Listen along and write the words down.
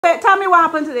wait. Tell me what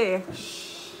happened today.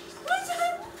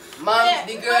 Mom,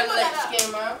 the girl like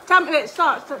skin, mom. Tell me. Wait.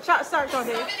 Start, Shorty. So we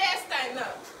there stand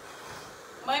up.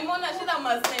 My mother, she's a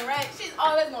Muslim, right? She's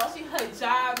always know she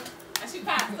hijab and she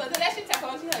passed. So today she take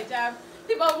on she hijab.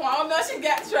 People want to know she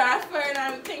get transferred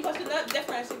and think because she look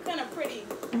different. She's kind of pretty.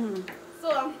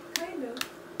 So kind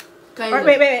of.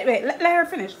 Wait. Let her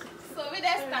finish. So we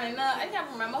there standing up. I can't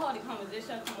remember how the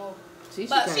conversation come up.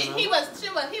 But he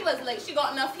was like, she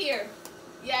got enough here.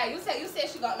 Yeah, you said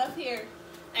she got enough here.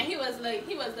 And he was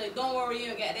like, don't worry,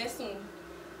 you'll get there soon.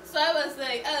 So I was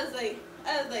like,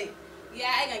 yeah,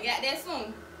 I gonna get there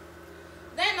soon.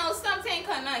 Then something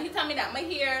come on. He told me that my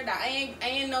hair, that I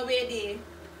ain't no way there.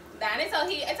 Then I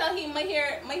told him my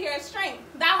hair is strength.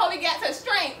 That's how we get to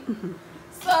strength.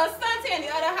 So something the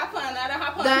other happened.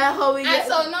 That's how we get.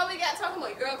 And so now we got talking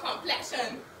about girl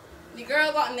complexion. The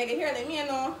girl got nigga hair like me, you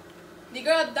know. The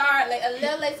girl dark, like a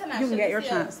little later than You can get your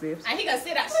chance, babes. And he gonna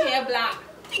say that she ain't black.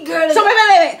 The girl is So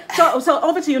wait. So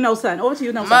over to you now, son. Over to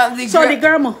you now, son. So the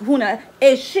girl Mahuna,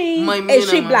 is she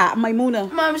black? Maimuna.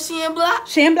 Mom, she ain't black.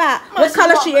 She ain't black. What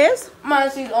color she is? Mom,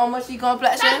 she's almost she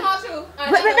complexion. That's not true.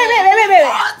 Wait.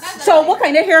 So what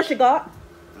kind of hair she got?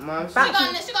 Mom, she got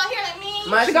hair like me.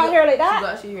 Mom, she got hair like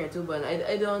that? She hair too, but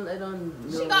I don't know.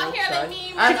 She got hair like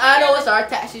me. I know it's our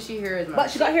taxi she hair is, mom.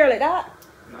 But she got hair like that?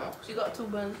 No, she got 2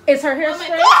 buns. Is her hair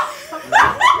straight?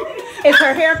 Is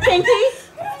her hair pinky?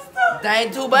 That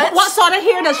ain't 2 buns. What sort of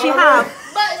hair does she have?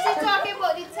 But she's talking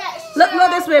about the texture. Look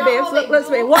this way, babes. Look this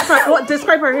way. What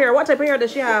describe her hair? What type of hair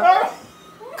does she have?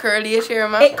 Curly-ish hair,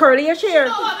 mom. Curly-ish hair.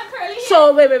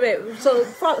 So wait. So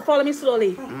follow me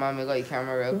slowly. Mom, you got your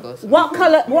camera real close. What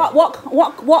color?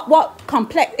 What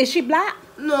complex? Is she black?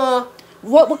 No.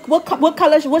 What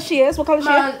color? What she is? What color she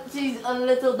is? Mom, she's a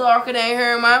little darker than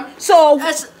her, mom. So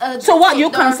what you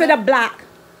consider black?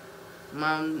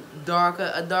 Mom, a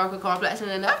darker complexion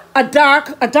than that. A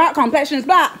dark complexion is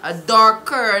black. A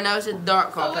darker, now it's a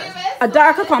dark complexion. A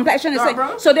darker complexion is dark like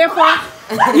brown? so. Therefore,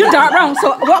 you dark brown.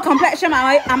 So what complexion am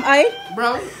I?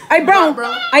 Brown. I brown.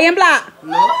 I am black.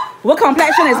 No. What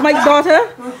complexion is my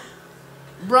daughter?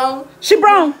 Brown. She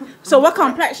brown. So what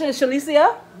complexion is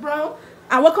Shalicia? Brown.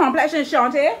 And what complexion is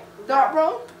Shantae? Dark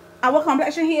brown. And what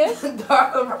complexion he is?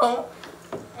 Dark brown.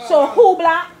 So who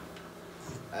black?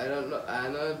 I don't know. I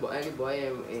know any boy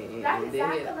in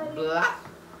black.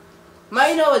 Man,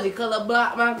 you know what the color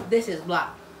black, man? This is black.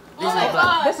 This is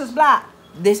black. This is black.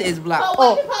 This is black. But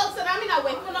what you posted, I mean, I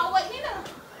wait for no white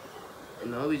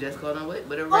neither. No, we just call them white,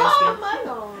 but the red skin. My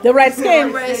God. The red skin.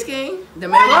 The red skin. The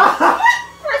man.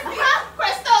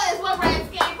 Crystal is what red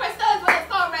skin. Crystal is what it's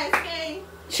called red skin.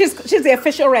 She's the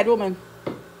official red woman.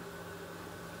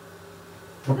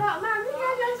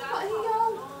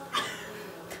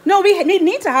 No, we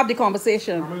need to have the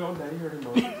conversation.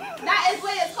 That is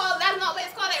what it's called. That's not what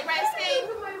it's called. Like red skin.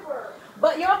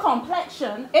 But your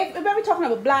complexion, if we're talking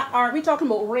about black, are we talking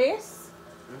about race?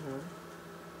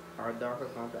 Or darker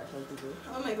complexion people.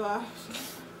 Oh my gosh.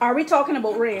 Are we talking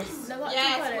about race?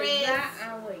 Yes, red. Black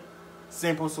and white.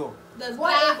 Simple so. There's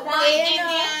black,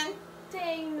 white,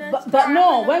 Indian. But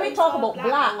no, when we talk about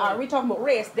black, are we talking about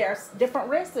race? There's different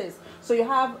races. So you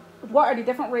have, what are the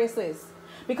different races?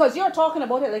 Because you're talking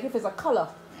about it like if it's a color.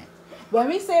 When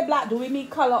we say black, do we mean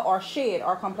color or shade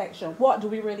or complexion? What do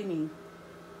we really mean?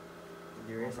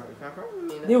 The race that you come from?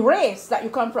 The race that you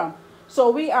come from. So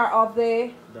we are of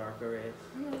the Darker race.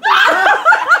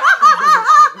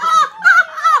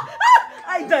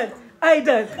 I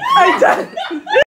done.